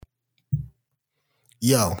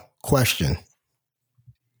Yo, question.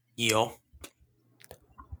 Yo.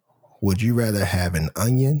 Would you rather have an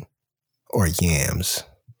onion or yams?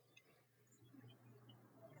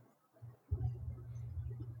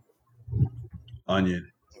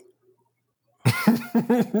 Onion. I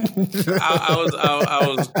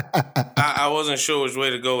wasn't sure which way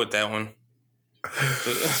to go with that one.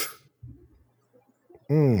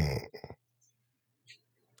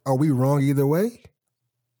 Are we wrong either way?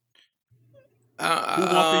 Who want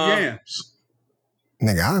the yams?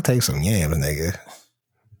 Nigga, I'll take some yams, nigga.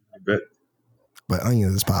 I bet. But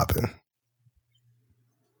onions is popping.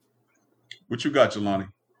 What you got, Jelani?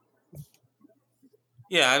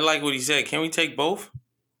 Yeah, I like what he said. Can we take both?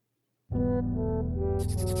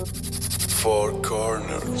 Four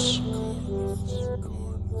corners.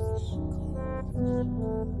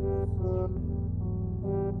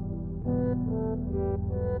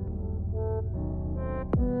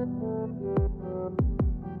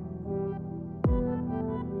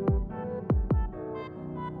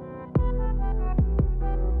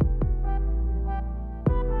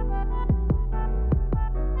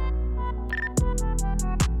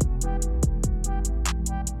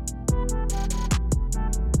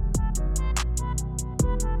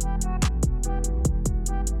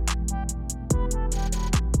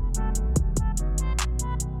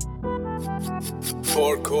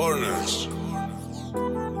 Four corners.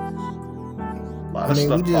 I mean,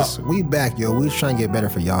 we back, yo. We just trying to get better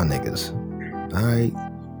for y'all niggas. All right?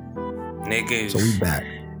 Niggas. So we back.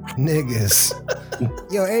 Niggas.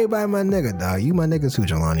 Yo, everybody my nigga, dog. You my niggas too,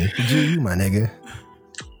 Jelani. G, you my nigga.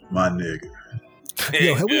 My nigga.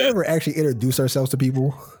 Yo, have we ever actually introduced ourselves to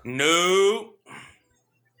people? No.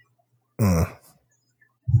 All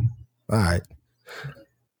right.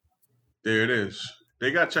 There it is.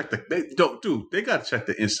 They gotta check they gotta check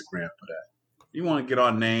the Instagram for that. You want to get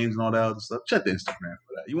our names and all that other stuff? Check the Instagram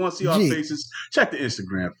for that. You want to see our faces? Check the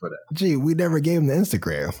Instagram for that. Gee, we never gave him the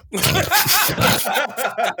Instagram. You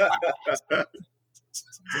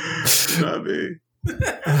know what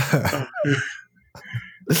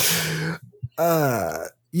I mean?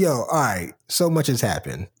 Yo, all right. So much has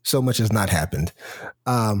happened. So much has not happened.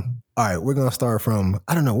 All right, we're gonna start from,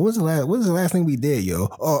 I don't know, what was the last thing we did, yo?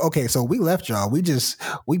 Oh, okay. So we left y'all. We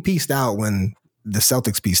peaced out when the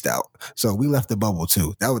Celtics peaced out. So we left the bubble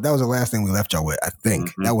too. That was the last thing we left y'all with, I think.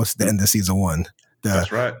 Mm-hmm. That was the end of season 1.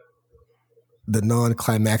 That's right. The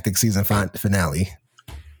non-climactic season finale.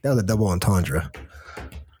 That was a double entendre.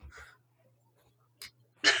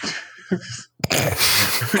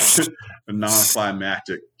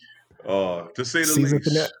 Non-climactic. To say the season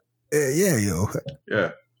least. Yeah, yo.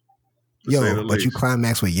 Yeah. Yo, but you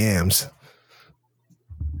climax with yams.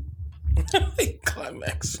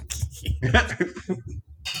 Climax.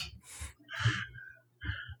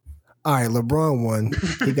 All right, LeBron won.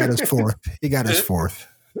 He got his fourth.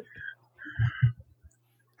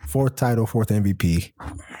 Fourth title, fourth MVP.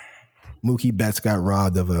 Mookie Betts got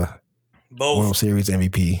robbed of a World Series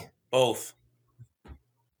MVP. Both.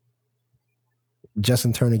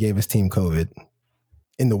 Justin Turner gave his team COVID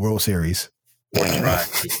in the World Series. Right.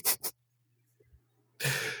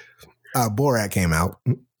 Borat came out.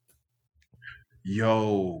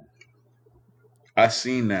 Yo. I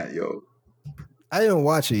seen that, yo. I didn't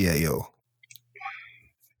watch it yet, yo.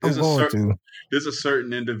 There's a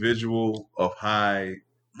certain individual of high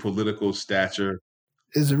political stature.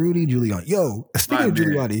 Is Rudy Giuliani. Yo, speaking of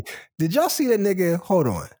Giuliani, did y'all see that nigga? Hold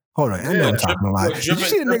on. I know I'm talking a lot. Did you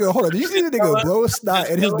see the nigga? Hold on. Did you see the nigga blow a snot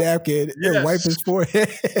in his napkin and wipe his forehead?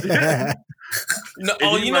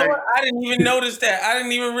 No, you know what? I didn't even notice that. I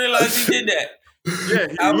didn't even realize he did that. Yeah,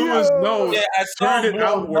 he blew his nose, turned it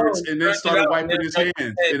outwards, and then started wiping his hands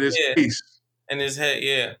and his face. And his head,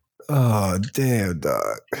 yeah. Oh, damn,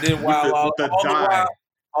 dog. Then all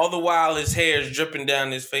the while his hair is dripping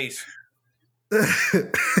down his face.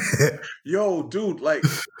 Yo, dude,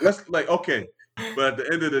 okay. But at the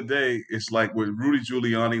end of the day, it's like with Rudy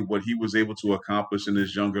Giuliani, what he was able to accomplish in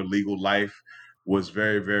his younger legal life was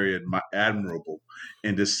very, very admirable.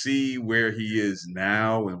 And to see where he is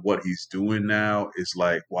now and what he's doing now is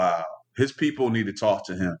like, wow. His people need to talk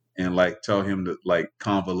to him and tell him to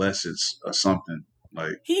convalescence or something.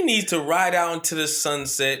 He needs to ride out into the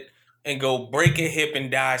sunset and go break a hip and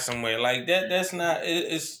die somewhere. Like that. That's not.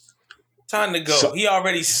 It's time to go. He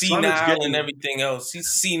already senile and everything else. He's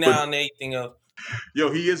senile and everything else. Yo,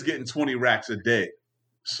 he is getting 20 racks a day.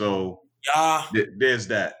 So yeah, there's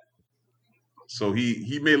that. So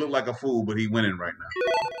he may look like a fool, but he winning right now.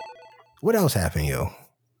 What else happened, yo?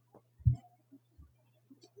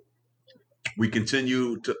 We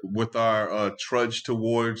continue with our trudge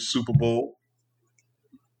towards Super Bowl.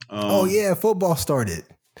 Oh yeah, football started.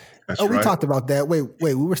 That's we right. talked about that. Wait,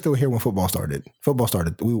 we were still here when football started. Football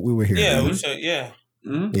started. We were here. Yeah, we said, yeah.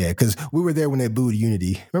 Mm-hmm. Yeah, because we were there when they booed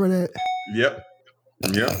Unity. Remember that? Yep.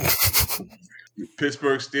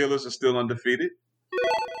 Pittsburgh Steelers are still undefeated.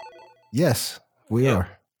 Yes, we are.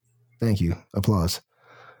 Thank you. Applause.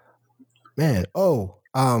 Man,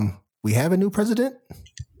 we have a new president?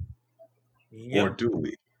 Or do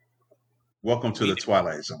we? Welcome to the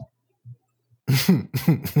Twilight Zone.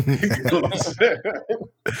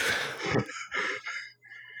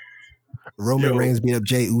 Roman Reigns beat up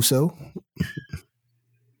Jey Uso.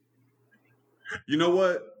 You know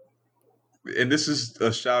what? And this is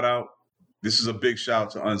a shout out. This is a big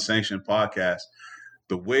shout to Unsanctioned Podcast.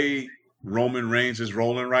 The way Roman Reigns is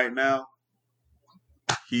rolling right now,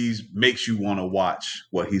 makes you want to watch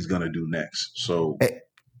what he's gonna do next. So,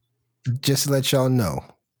 just to let y'all know,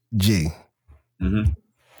 G,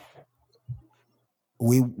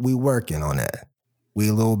 we working on that. We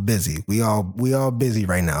a little busy. We all busy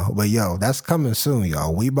right now. But yo, that's coming soon,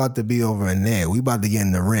 y'all. We about to be over in there. We about to get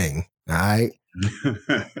in the ring. All right.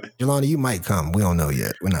 Jelani, you might come. We don't know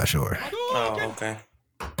yet. We're not sure. Oh, okay.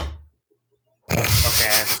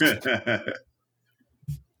 Okay.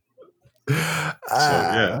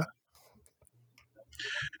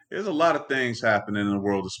 There's a lot of things happening in the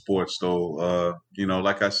world of sports, though.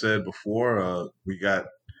 Like I said before, we had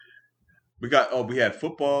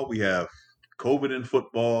football, we have COVID in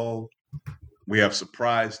football, we have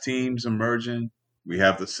surprise teams emerging, we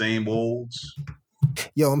have the same olds.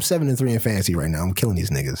 Yo, I'm 7-3 in fantasy right now. I'm killing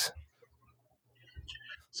these niggas.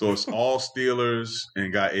 So it's all Steelers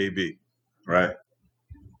and got AB, right?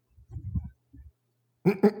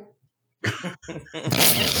 But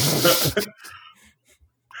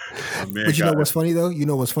you know what's funny though?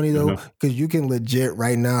 Because you can legit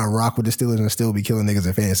right now rock with the Steelers and still be killing niggas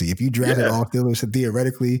in fantasy. If you drafted all Steelers,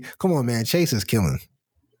 theoretically, come on, man, Chase is killing.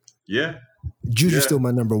 Yeah. Juju's still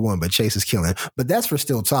my number one, but Chase is killing. But that's for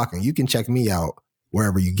Still Talking. You can check me out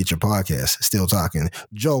wherever you get your podcast. Still Talking.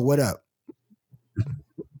 Joe, what up?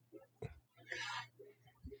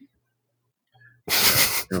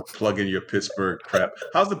 Plug in your Pittsburgh crap.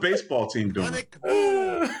 How's the baseball team doing?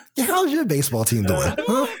 How's your baseball team doing?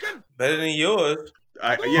 Huh? Better than yours.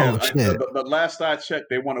 But last I checked,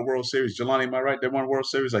 they won a World Series. Jelani, am I right? They won a World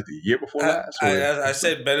Series like the year before last? I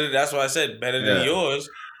said better. That's why I said better than yours.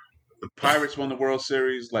 The Pirates won the World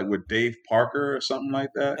Series like with Dave Parker or something like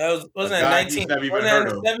that. Wasn't that in the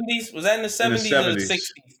 70s? Was that in the 70s or the 60s?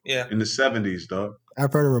 Yeah. In the 70s, dog.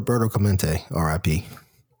 I've heard of Roberto Clemente, R.I.P.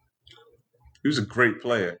 He was a great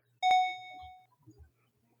player.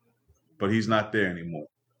 But he's not there anymore.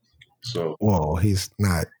 So he's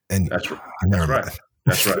not. And that's right.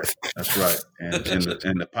 That's right. And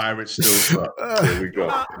the Pirates still suck. There we go.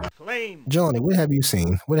 Johnny, what have you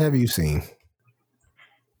seen?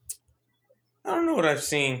 I don't know what I've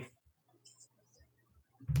seen.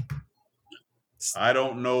 I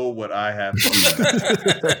don't know what I have seen.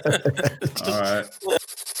 All right.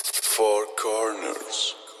 Four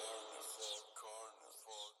Corners.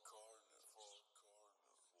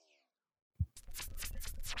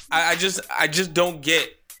 I just don't get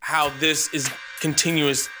how this is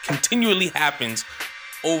continually happens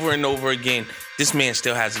over and over again. This man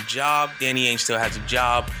still has a job. Danny Ainge still has a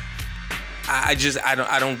job. I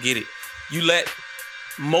don't get it. You let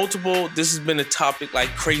multiple, this has been a topic like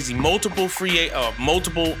crazy. Multiple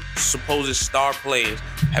supposed star players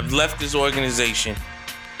have left this organization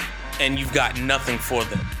and you've got nothing for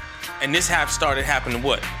them. And this started happening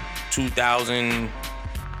what?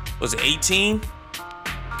 2018?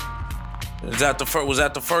 Was that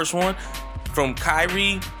the first one? From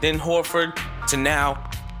Kyrie, then Horford, to now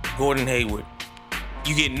Gordon Hayward.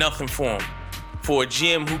 You get nothing for him. For a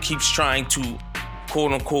GM who keeps trying to,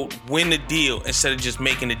 quote unquote, win the deal instead of just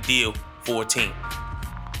making a deal for a team.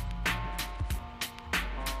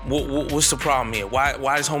 What's the problem here? Why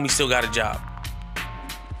does homie still got a job?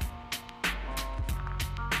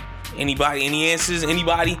 Anybody? Any answers?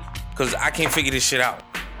 Anybody? Because I can't figure this shit out.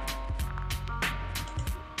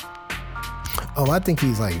 Oh, I think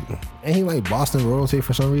he's like, ain't he like Boston royalty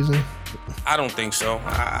for some reason? I don't think so.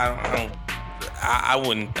 I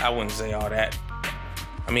wouldn't say all that.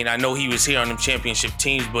 I mean, I know he was here on them championship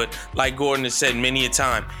teams, but like Gordon has said many a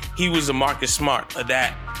time, he was a Marcus Smart of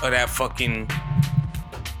that fucking.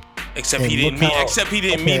 Except he didn't mean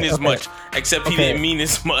as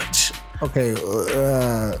much. Okay,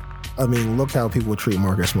 I mean, look how people treat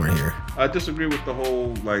Marcus Smart here. I disagree with the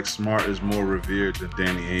whole like Smart is more revered than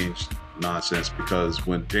Danny Ainge nonsense, because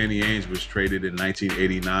when Danny Ainge was traded in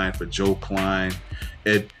 1989 for Joe Klein,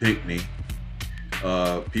 Ed Pinckney,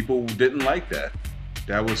 people didn't like that.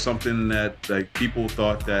 that was something that like people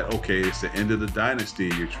thought that, okay, it's the end of the dynasty.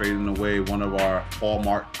 You're trading away one of our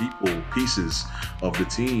hallmark pieces of the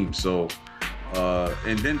team. So,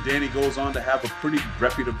 and then Danny goes on to have a pretty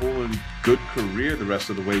reputable and good career the rest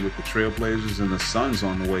of the way with the Trailblazers and the Suns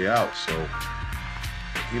on the way out. So,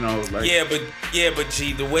 like but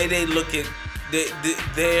G, the way they look at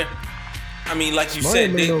their, I mean, like you Smart said,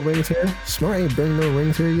 ain't bring no rings here. Smart ain't bring no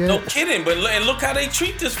rings here yet. No kidding, but look how they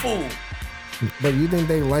treat this fool. But you think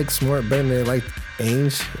they like Smart better than they like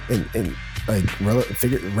Ainge and like relative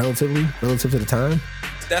to the time?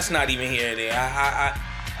 That's not even here or there.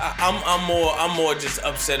 I'm more just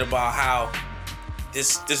upset about how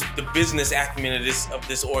the business acumen of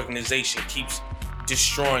this organization keeps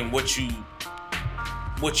destroying what you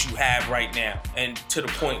have right now, and to the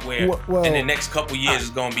point where in the next couple years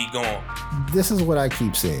it's gonna be gone. This is what I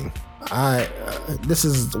keep saying. This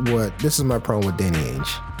is my problem with Danny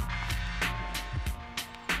Ainge.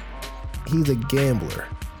 He's a gambler.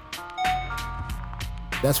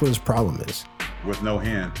 That's what his problem is. With no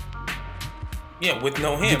hand. Yeah, with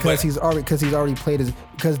no hand. Because he's already played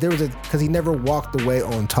because he never walked away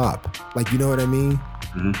on top. Like, you know what I mean?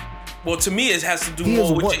 Mm-hmm. Well, to me, it has to do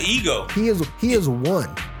more with your ego. He is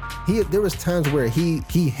one. There was times where he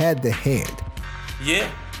had the hand. Yeah.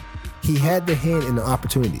 He had the hand and the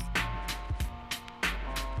opportunity.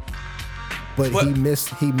 But he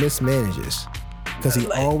mismanages. Because he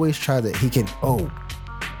always tried to, he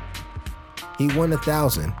won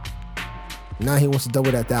 1,000. Now he wants to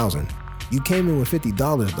double that 1,000. You came in with $50,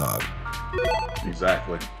 dog.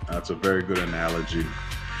 Exactly. That's a very good analogy.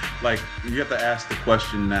 Like, you have to ask the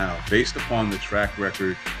question now, based upon the track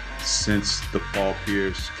record since the Paul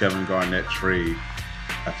Pierce, Kevin Garnett trade,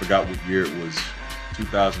 I forgot what year it was,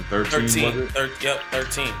 2013, was it?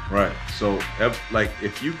 13. Right. So,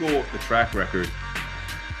 if you go off the track record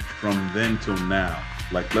from then till now,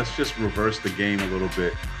 like, let's just reverse the game a little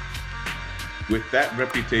bit. With that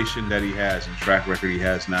reputation that he has and track record he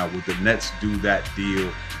has now, would the Nets do that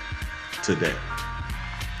deal today?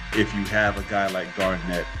 If you have a guy like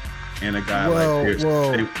Garnett and a guy like Pierce,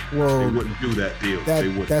 they wouldn't do that deal. They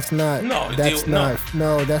wouldn't. That's not.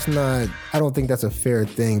 I don't think that's a fair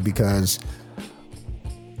thing, because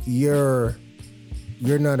you're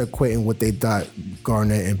not equating what they thought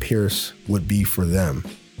Garnett and Pierce would be for them.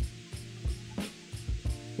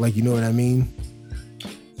 Like, you know what I mean?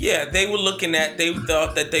 Yeah, they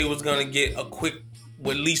thought that they was gonna get a quick,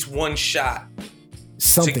 with at least one shot.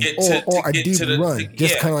 Something, or a deep run,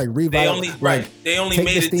 just kind of like revive. They only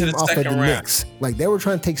made it to the second round. Knicks. Like, they were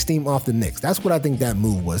trying to take steam off the Knicks. That's what I think that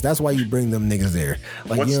move was. That's why you bring them niggas there.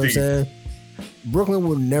 Like, you know what I'm saying? Brooklyn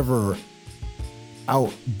will never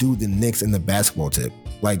outdo the Knicks in the basketball tip.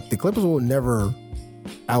 Like, the Clippers will never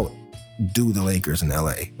outdo the Lakers in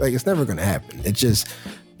LA. Like, it's never gonna happen. They're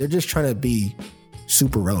just trying to be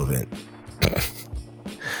super relevant.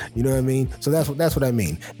 You know what I mean? So that's what I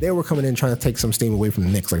mean. They were coming in trying to take some steam away from the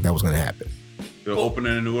Knicks, like that was going to happen. They're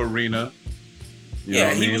opening a new arena. They were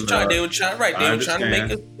trying to make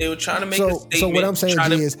a statement. So what I'm saying,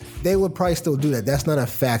 is they would probably still do that. That's not a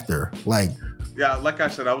factor. Like I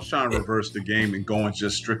said, I was trying to reverse the game and going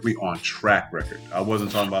just strictly on track record. I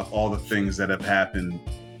wasn't talking about all the things that have happened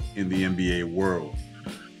in the NBA world.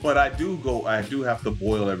 But I do have to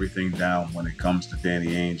boil everything down when it comes to Danny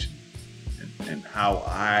Ainge and how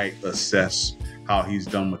I assess how he's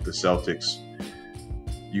done with the Celtics.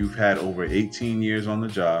 You've had over 18 years on the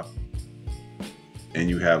job, and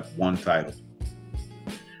you have one title.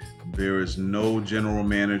 There is no general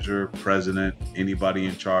manager, president, anybody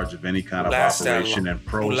in charge of any kind of operation in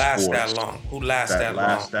pro sports who lasts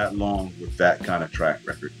that long with that kind of track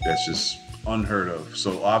record. That's just unheard of.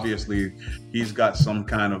 So obviously he's got some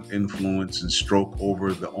kind of influence and stroke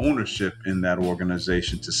over the ownership in that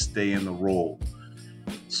organization to stay in the role.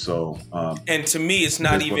 So and to me it's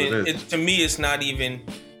not even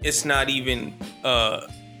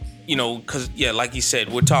because like you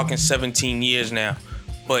said, we're talking 17 years now,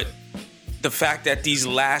 but the fact that these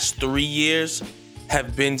last 3 years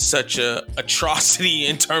have been such a atrocity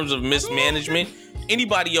in terms of mismanagement,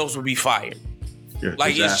 anybody else would be fired.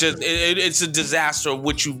 Like, disaster. It's a disaster of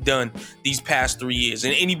what you've done these past 3 years,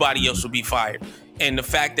 and anybody else will be fired. And the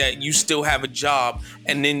fact that you still have a job,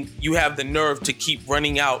 and then you have the nerve to keep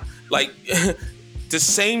running out like the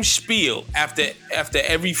same spiel after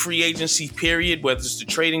every free agency period, whether it's the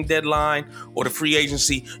trading deadline or the free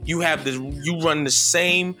agency, you run the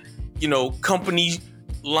same, company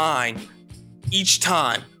line each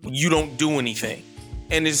time. You don't do anything,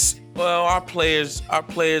 and it's. Well, our players,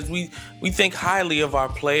 we think highly of our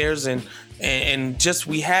players, and just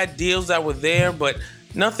we had deals that were there, but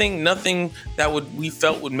Nothing that we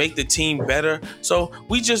felt would make the team better. So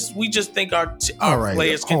we just think our right,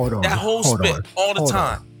 players can that whole spit all the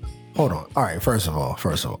time. Hold on. All right. First of all,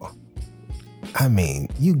 I mean,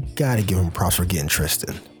 you gotta give him props for getting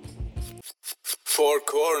Tristan. 4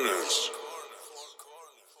 corners.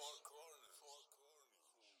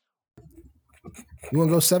 You want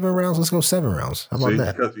to go 7 rounds? Let's go 7 rounds. How about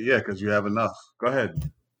that? Because you have enough. Go ahead.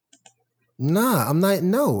 Nah, I'm not.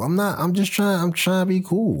 No, I'm not. I'm just trying. I'm trying to be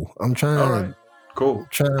cool. I'm trying. All right. Cool.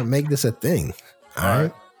 Trying to make this a thing. All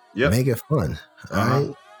right. Yeah. Make it fun. All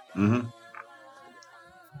right. Mm-hmm.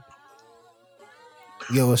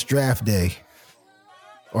 Yo, it's draft day.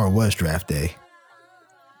 Or it was draft day.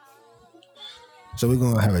 So we're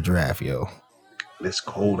gonna have a draft, yo. It's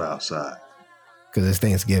cold outside. Cause it's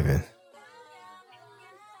Thanksgiving.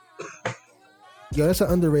 Yo, that's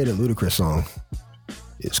an underrated Ludacris song.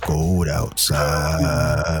 It's cold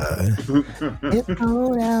outside. It's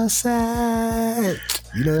cold outside.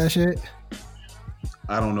 You know that shit?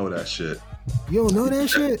 I don't know that shit. You don't know that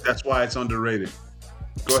shit? That's why it's underrated.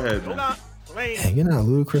 Go ahead, man. Hey, you're not a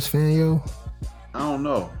Ludacris fan, yo? I don't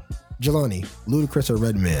know. Jelani, Ludacris or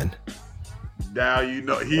Redman? Now you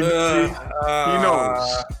know. He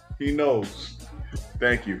knows. He knows.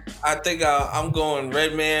 Thank you. I think I'm going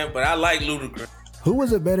Redman, but I like Ludacris. Who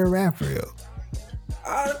was a better rapper, yo?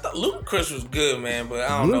 I thought Ludacris was good, man, but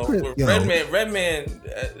I don't know. Yo. Redman.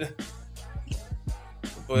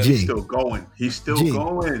 But He's still going. He's still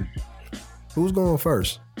going. Who's going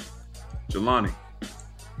first? Jelani.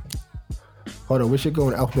 Hold on, we should go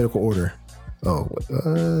in alphabetical order. Oh,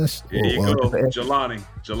 Here you go, Jelani.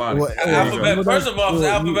 First of all, it's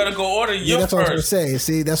alphabetical order. You're that's first. what I'm saying.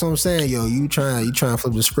 See, that's what I'm saying, yo. You trying to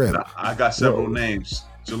flip the script? I got several names.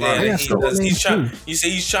 Jelani. Yeah, he's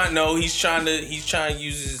trying to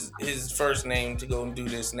use his first name to go and do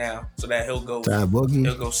this now, so that he'll go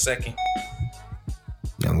second.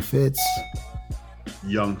 Young Fitz.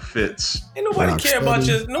 Ain't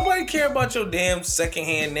nobody care about your damn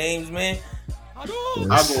secondhand names, man. I'll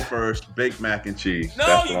go first. Baked mac and cheese.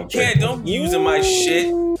 No, you can't. Don't use my shit.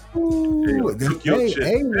 You had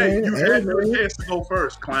your chance to go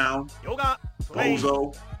first, clown.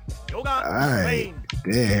 Bozo. All right.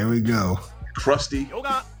 Yeah, here we go. Crusty. All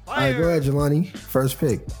right, go ahead, Jelani. First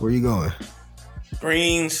pick. Where you going?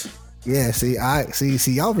 Greens. Yeah, see,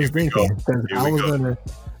 y'all was thinking because I was gonna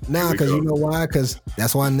because you know why? Because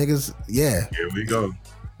that's why niggas. Yeah. Here we go.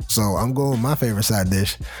 So I'm going with my favorite side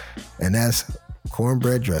dish, and that's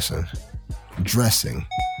cornbread dressing. Dressing.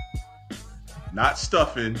 Not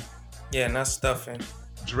stuffing. Yeah, not stuffing.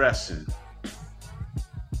 Dressing.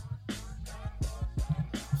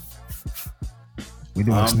 We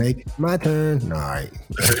doing snake? My turn. All right.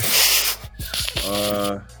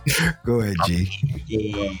 Go ahead, G.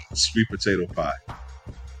 Sweet potato pie.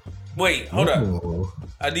 Wait, hold up.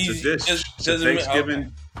 Are these just Thanksgiving?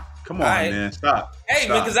 Okay. Come on, man. Stop. Hey,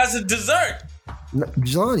 because that's a dessert. No,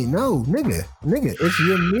 Johnny, no, nigga, it's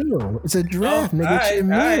your meal. It's a draft, nigga. It's your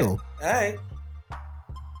meal. All right.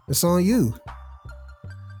 It's on you.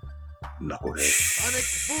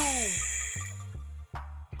 Knucklehead.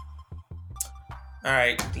 All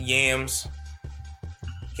right, yams,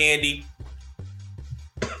 candy.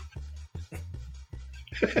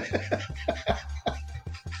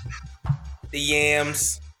 The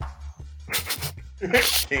yams.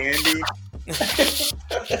 Candy.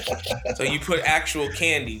 So you put actual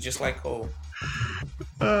candy, just like Cole.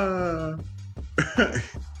 Okay.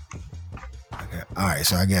 All right.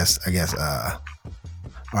 So I guess. All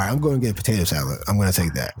right. I'm going to get potato salad. I'm going to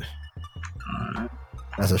take that.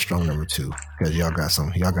 That's a strong number 2 because y'all got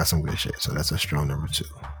some good shit. So that's a strong number 2.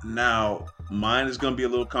 Now mine is going to be a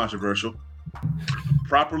little controversial.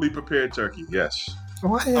 Properly prepared turkey. Yes.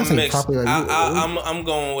 Why did I say properly? I'm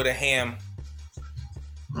going with a ham.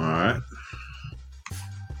 All right.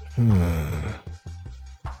 All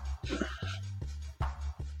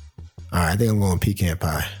right, I think I'm going pecan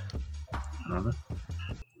pie. All right.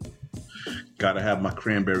 Gotta have my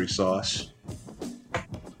cranberry sauce.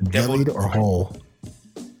 Deviled or whole?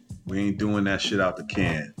 We ain't doing that shit out the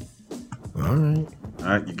can. All right. All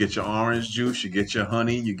right, you get your orange juice, you get your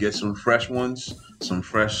honey, you get some fresh ones, some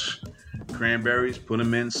fresh cranberries, put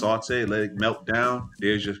them in, saute, let it melt down.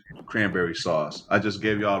 There's your cranberry sauce. I just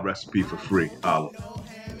gave y'all a recipe for free. Olive.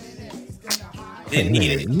 Didn't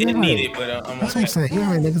need it, but I'm that's what I'm saying. You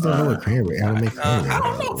already niggas don't know what cranberry. I don't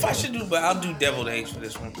know if I should do, but I'll do deviled eggs for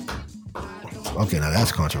this one. Okay, now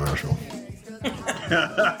that's controversial.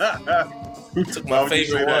 Took my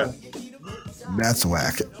favorite one. That's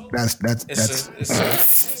whack. That's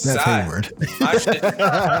Hayward. My shit.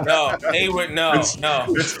 No, Hayward. No. It's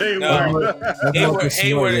Hayward.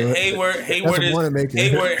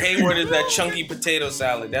 Hayward is that chunky potato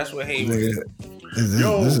salad. That's what Hayward is.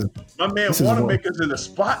 My man Wanamaker's in the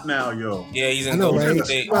spot now, yo. Yeah, he's in Golden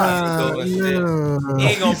State. He ain't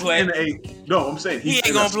gonna play. I'm saying he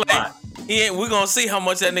ain't gonna play. We're gonna see how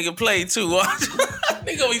much that nigga played too.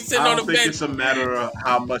 He gonna be sitting on the bench. I don't think it's a matter of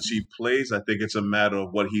how much he plays. I think it's a matter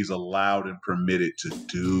of what he's allowed and permitted to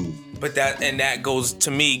do. But that goes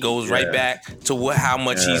right back to how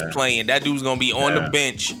much he's playing. That dude's gonna be on the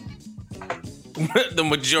bench the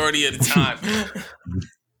majority of the time.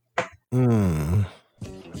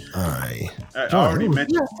 All right. I already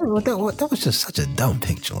mentioned. That was just such a dumb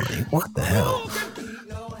picture. Like, what the hell?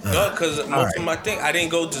 Because most of my thing, I didn't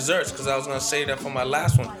go desserts because I was gonna say that for my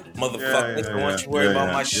last one, motherfucker. Don't want you worry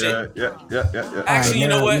about my shit. Yeah. Actually, you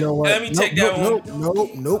know what? Let me take that one.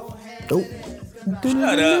 Nope.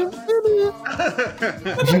 Shut up. Shut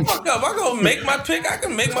the fuck up. I'm gonna make my pick. I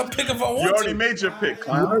can make my pick if I want to. You already made your pick,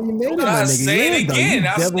 clown. You already made it, I'll say it again.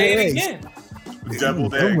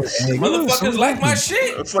 Deviled eggs. Motherfuckers like my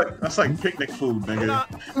shit. That's like picnic food, nigga.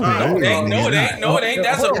 No, it ain't.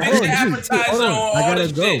 That's a bitch appetizer on all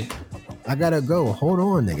this shit. I gotta go. Hold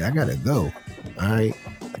on, nigga. I gotta go. All right.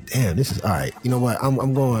 Damn, this is all right. You know what?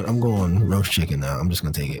 I'm going roast chicken now. I'm just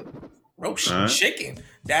gonna take it. Roast chicken?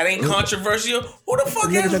 That ain't controversial. Who the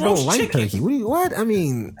fuck has roast chicken? Turkey. What? I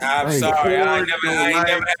mean, I'm sorry. I ain't never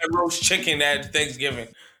had roast chicken at Thanksgiving.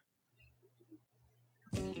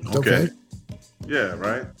 Okay. Yeah,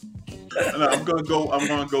 right. And I'm gonna go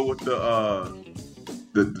with the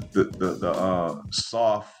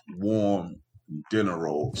soft, warm dinner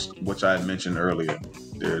rolls, which I mentioned earlier.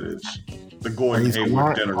 There it is. The Gordon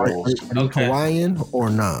Hayward dinner rolls. Are you Hawaiian or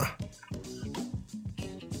nah?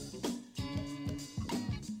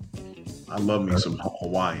 I love me some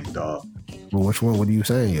Hawaiian, dog. Well, which one? What are you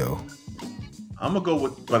saying, yo? I'm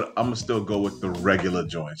gonna still go with the regular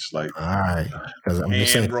joints, like all right, because I'm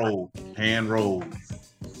hand rolled.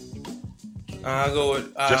 I'll go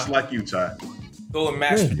with just like you, Ty. Go with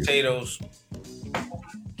mashed potatoes.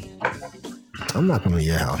 I'm not coming to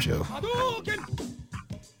your house, yo.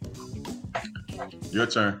 Your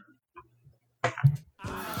turn. All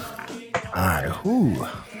right, who? All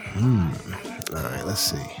right, let's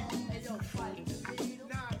see.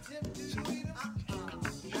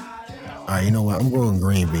 All right, you know what? I'm going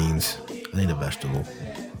green beans. I need a vegetable.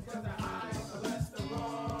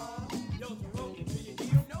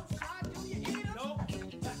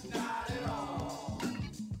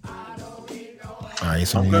 All right,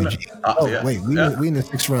 so wait, we in the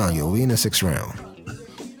sixth round, yo. We in the sixth round.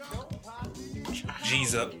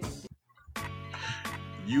 G's up.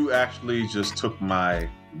 You actually just took my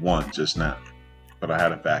one just now, but I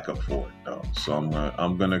had a backup for it though. So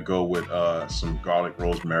I'm gonna go with some garlic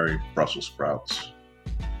rosemary Brussels sprouts.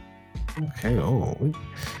 Okay. Oh, we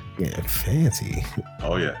getting fancy.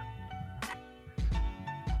 Oh yeah.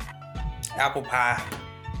 Apple pie.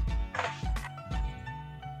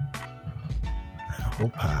 Apple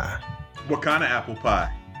pie. What kind of apple pie?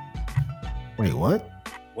 Wait, what?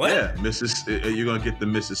 What? Yeah, you're gonna get the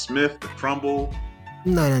Mrs. Smith, the crumble.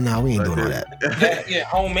 No, we ain't doing all that. Yeah,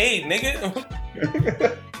 homemade, nigga.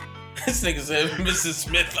 This nigga said Mrs.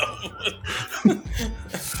 Smith.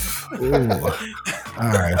 All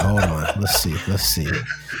right, hold on. Let's see.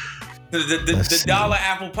 The dollar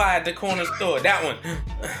apple pie at the corner store. That one.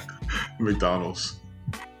 McDonald's.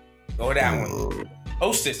 Go with that one.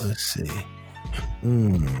 Hostess. Let's see.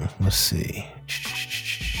 Let's see.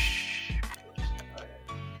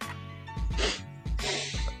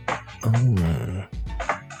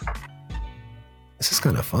 This is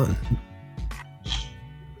kind of fun.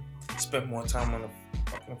 Spend more time on the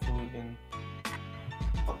fucking food than.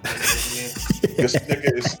 This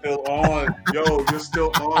nigga is still on. Yo, you're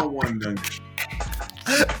still on one then.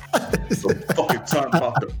 So fucking talking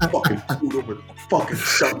about the fucking food over the fucking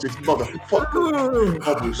Celtics, motherfucker.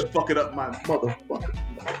 Bubbles fucking up my motherfucker.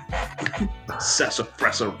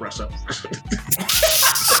 Sassafressa.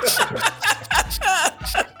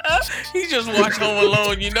 He just watched Home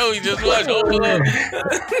Alone. You know he just watched Home Alone.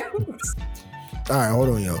 All right, hold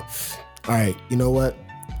on, yo. All right, you know what?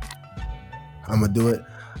 I'm going to do it.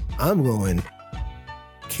 I'm going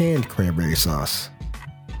canned cranberry sauce.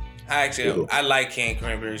 I like canned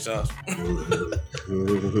cranberry sauce.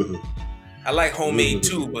 I like homemade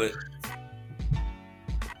too, but.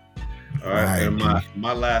 All right, and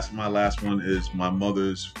my last one is my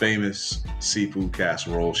mother's famous seafood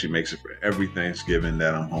casserole. She makes it for every Thanksgiving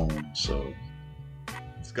that I'm home. So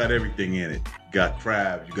It's got everything in it. You got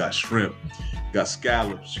crab, you got shrimp, you got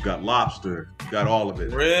scallops, you got lobster, you got all of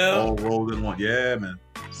it. Real? All rolled in one. Yeah, man.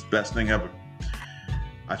 It's the best thing ever.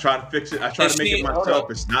 I try to fix it. I try to make it myself.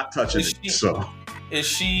 It's not touching it. So is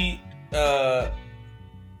she wait,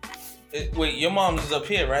 your mom's is up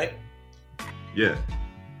here, right? Yeah.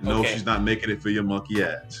 No, she's not making it for your monkey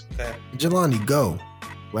ass. Okay. Jelani, go.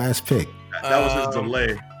 Last pick. That was his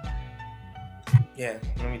delay. Yeah,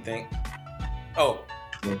 let me think. Oh.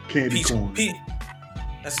 Candy corn.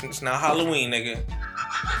 It's not Halloween, nigga.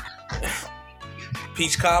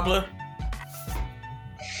 Peach cobbler.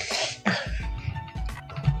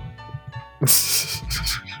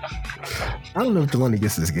 I don't know if Jelani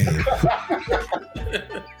gets this game.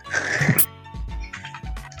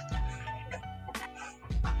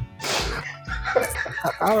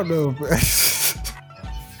 I don't know.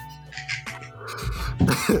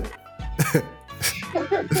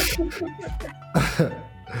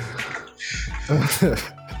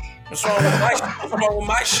 What's wrong with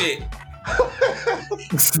my shit?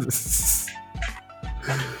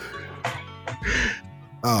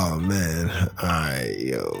 Oh man! All right,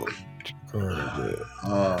 yo.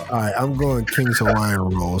 All right, I'm going King's Hawaiian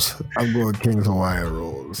rolls.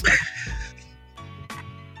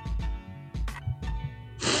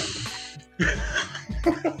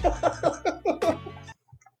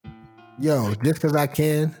 Yo, just because I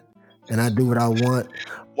can and I do what I want,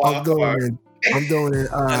 I'm doing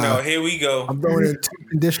it. I know. Here we go. I'm going in 2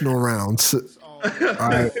 conditional rounds. All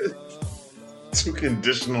right. 2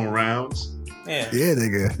 conditional rounds. Yeah,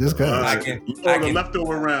 nigga. Just go. I can the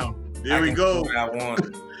leftover round. There we go. I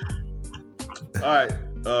want. All right.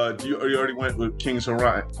 You already went with King's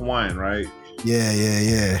Hawaiian, right?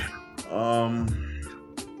 Yeah.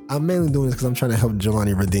 I'm mainly doing this because I'm trying to help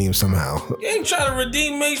Jelani redeem somehow. You ain't trying to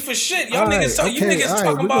redeem me for shit. Y'all niggas talking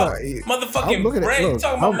about motherfucking bread.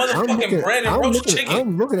 Talking about motherfucking bread and roast chicken.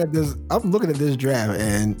 I'm looking at this draft,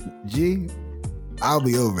 and I'll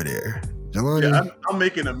be over there. Jelani, yeah, I'm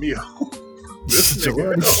making a meal.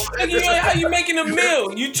 How you making a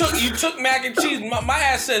meal? You took mac and cheese. My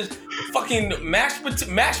ass says fucking mashed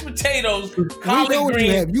potatoes, collard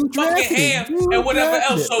greens, fucking ham, and whatever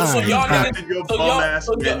else. So y'all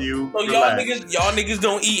niggas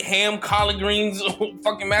don't eat ham, collard greens,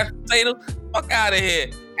 fucking mashed potatoes. Fuck out of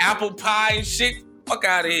here. Apple pie and shit. Fuck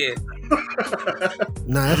out of here.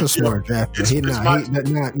 Nah, that's a smart draft.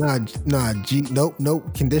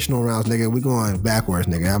 Nope. Conditional rounds, nigga. We going backwards,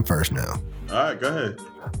 nigga. I'm first now. All right, go ahead.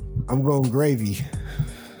 I'm going gravy.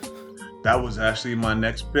 That was actually my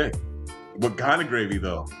next pick. What kind of gravy,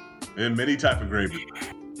 though? And many type of gravy.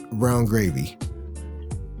 Brown gravy.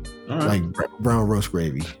 All right. Like brown roast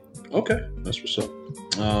gravy. Okay, that's what's up.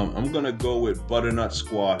 I'm gonna go with butternut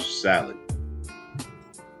squash salad.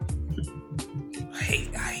 I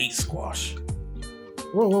hate squash.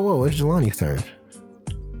 Whoa! It's Jelani's turn.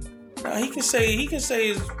 He can say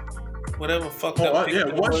his whatever fucked up. Yeah,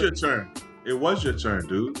 it was your turn. It was your turn,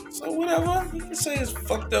 dude. So whatever. He can say his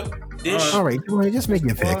fucked up dish. All right, just make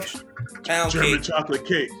your pick. Pound German cake. chocolate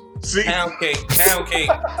cake. See? Pound cake.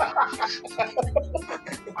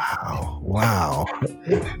 Wow.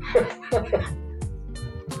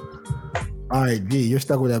 All right, G, you're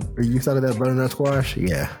stuck with that. Are you stuck with that butternut squash?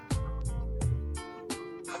 Yeah.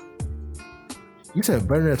 You said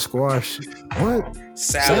butternut squash. What?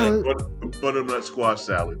 Salad. Butternut squash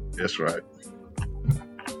salad. That's right.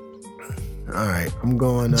 All right, I'm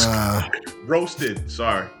going roasted.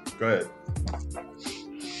 Sorry. Go ahead.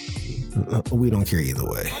 We don't care either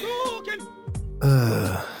way.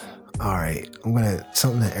 All right, I'm gonna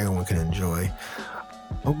something that everyone can enjoy.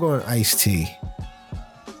 I'm going iced tea.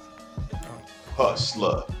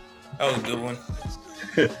 Hustler. That was a good one.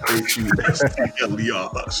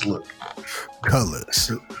 Hustler.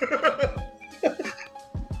 Colors.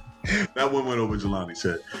 That one went over Jelani's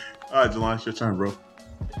head. All right, Jelani, it's your turn, bro.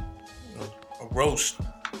 A roast.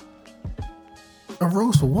 A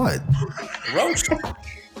roast for what? Roast. All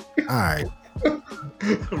right.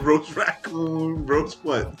 Roast raccoon. Roast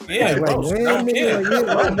what? Yeah, roast.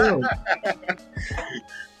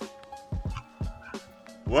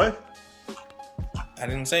 What? I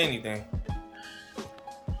didn't say anything.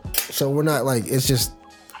 So we're not like, it's just,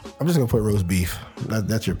 I'm just gonna put roast beef.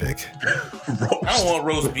 That's your pick. Roast. I don't want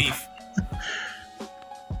roast beef.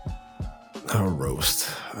 Oh, roast.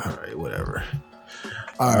 All right, whatever.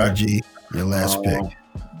 All right, G, your last pick.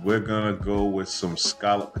 We're gonna go with some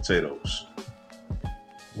scalloped potatoes.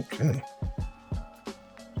 Okay.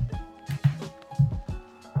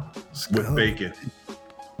 With bacon.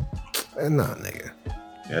 Nah, nigga.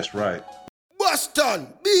 That's right.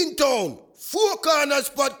 Boston, Beantown, Four Corners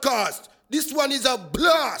Podcast. This one is a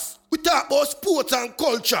blast. We talk about sports and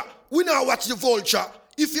culture. We now watch the vulture.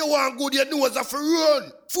 If you want good, you know as a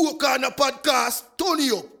run. 4 Corner Podcast. Turn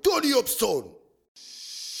it up, son.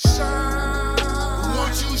 Shine.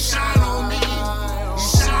 Won't you shine on me?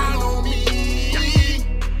 Shine on me.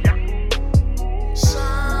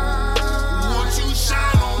 Shine. Won't you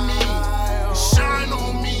shine on me? Shine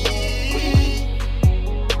on me.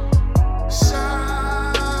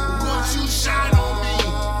 Shine. Won't you shine on me?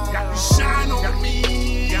 Shine on me.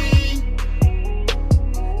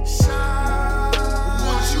 Shine.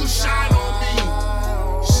 Won't you shine on me?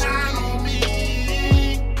 Shine on me.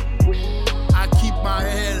 I keep my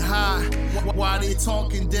head high while they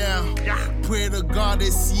talking down. Pray to God they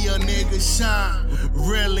see a nigga shine.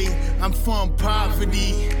 Really, I'm from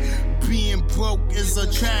poverty. Being broke is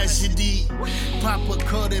a tragedy. Papa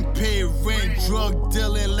couldn't pay rent. Drug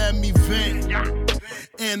dealing let me vent.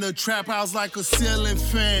 In the trap house like a ceiling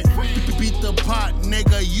fan. Beat the pot,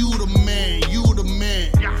 nigga, you the man.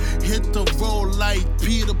 Hit the road like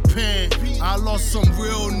Peter Pan. I lost some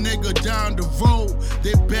real nigga down the road.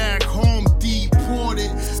 They back home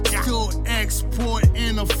deported. Still export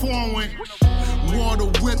in a foreign. Water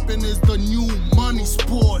whipping is the new money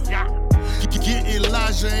sport. Get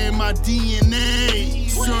Elijah in my DNA.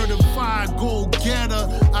 Certified go-getter.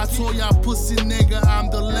 I told y'all pussy nigga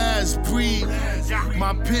I'm the last breed.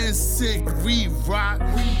 My pen sick, re-rock.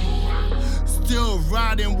 Still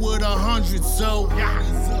riding with 100 so.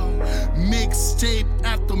 Mixtape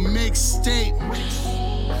after mixtape.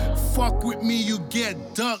 Fuck with me, you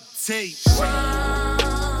get duct tape.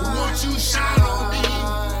 Won't you shine on me?